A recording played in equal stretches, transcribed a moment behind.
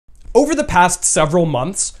Over the past several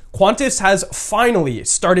months, Qantas has finally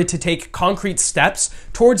started to take concrete steps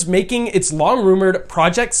towards making its long-rumored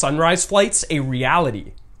Project Sunrise flights a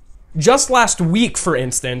reality. Just last week, for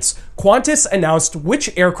instance, Qantas announced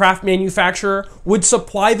which aircraft manufacturer would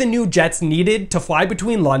supply the new jets needed to fly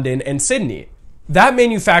between London and Sydney. That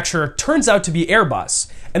manufacturer turns out to be Airbus,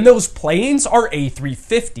 and those planes are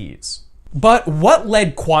A350s. But what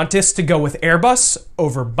led Qantas to go with Airbus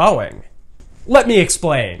over Boeing? Let me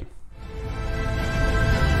explain.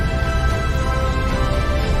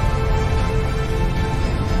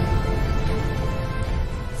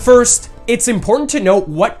 First, it's important to note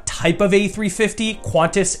what type of A350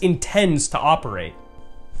 Qantas intends to operate.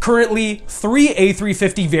 Currently, 3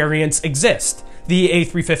 A350 variants exist: the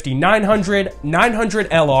A350-900,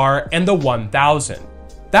 900LR, and the 1000.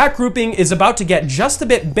 That grouping is about to get just a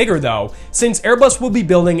bit bigger though, since Airbus will be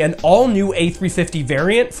building an all-new A350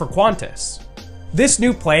 variant for Qantas. This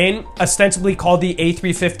new plane, ostensibly called the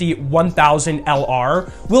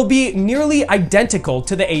A350-1000LR, will be nearly identical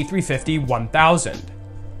to the A350-1000.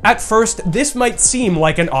 At first, this might seem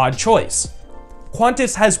like an odd choice.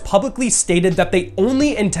 Qantas has publicly stated that they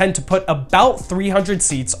only intend to put about 300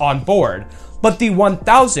 seats on board, but the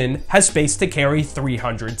 1000 has space to carry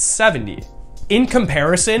 370. In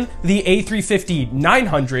comparison, the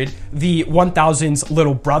A350-900, the 1000's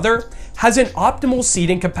little brother, has an optimal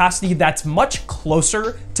seating capacity that's much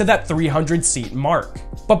closer to that 300-seat mark.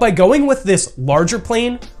 But by going with this larger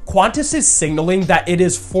plane, Qantas is signaling that it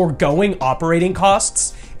is foregoing operating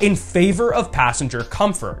costs in favor of passenger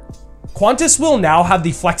comfort. Qantas will now have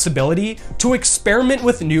the flexibility to experiment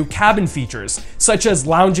with new cabin features, such as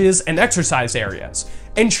lounges and exercise areas,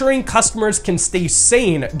 ensuring customers can stay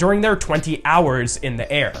sane during their 20 hours in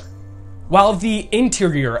the air. While the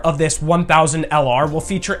interior of this 1000LR will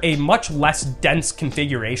feature a much less dense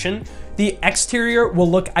configuration, the exterior will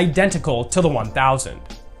look identical to the 1000.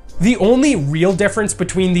 The only real difference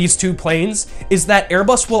between these two planes is that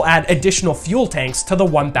Airbus will add additional fuel tanks to the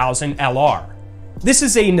 1000LR. This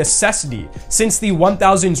is a necessity since the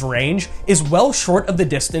 1000's range is well short of the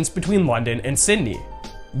distance between London and Sydney.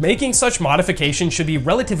 Making such modifications should be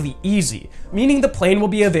relatively easy, meaning the plane will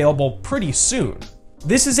be available pretty soon.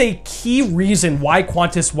 This is a key reason why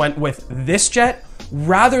Qantas went with this jet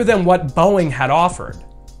rather than what Boeing had offered.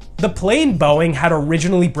 The plane Boeing had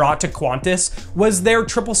originally brought to Qantas was their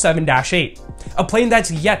 777-8, a plane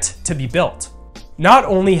that's yet to be built. Not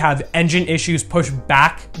only have engine issues pushed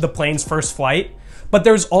back the plane's first flight, but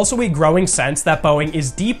there's also a growing sense that Boeing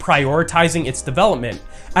is deprioritizing its development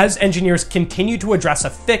as engineers continue to address a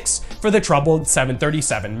fix for the troubled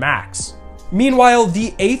 737 MAX. Meanwhile,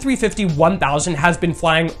 the A350-1000 has been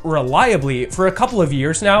flying reliably for a couple of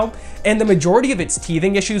years now, and the majority of its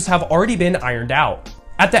teething issues have already been ironed out.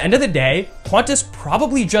 At the end of the day, Qantas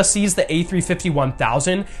probably just sees the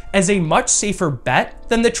A350-1000 as a much safer bet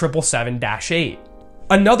than the 777-8.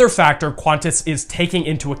 Another factor Qantas is taking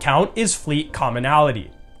into account is fleet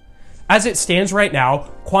commonality. As it stands right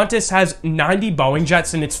now, Qantas has 90 Boeing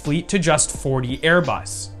jets in its fleet to just 40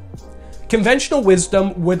 Airbus. Conventional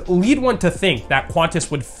wisdom would lead one to think that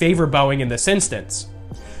Qantas would favor Boeing in this instance.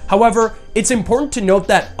 However, it's important to note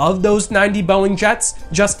that of those 90 Boeing jets,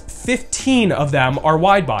 just 15 of them are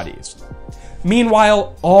wide-bodies.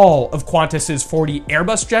 Meanwhile, all of Qantas's 40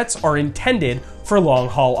 Airbus jets are intended for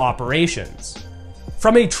long-haul operations.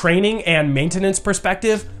 From a training and maintenance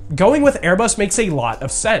perspective, going with Airbus makes a lot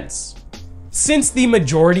of sense. Since the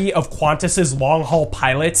majority of Qantas's long-haul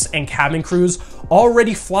pilots and cabin crews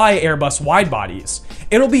already fly Airbus wide-bodies,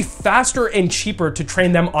 it'll be faster and cheaper to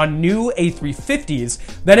train them on new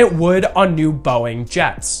A350s than it would on new Boeing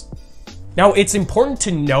jets. Now, it's important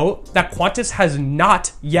to note that Qantas has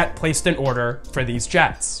not yet placed an order for these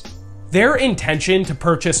jets. Their intention to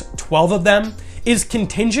purchase 12 of them is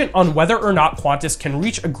contingent on whether or not Qantas can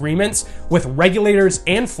reach agreements with regulators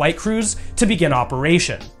and flight crews to begin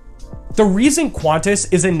operation. The reason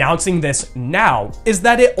Qantas is announcing this now is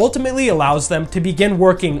that it ultimately allows them to begin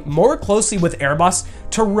working more closely with Airbus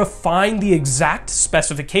to refine the exact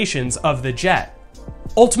specifications of the jet.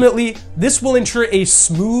 Ultimately, this will ensure a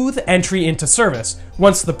smooth entry into service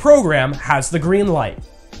once the program has the green light.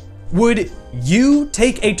 Would you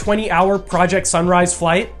take a 20-hour Project Sunrise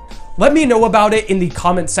flight? Let me know about it in the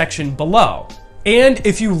comment section below. And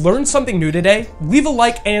if you learned something new today, leave a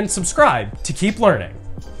like and subscribe to keep learning.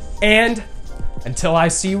 And until I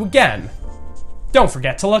see you again, don't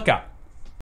forget to look up.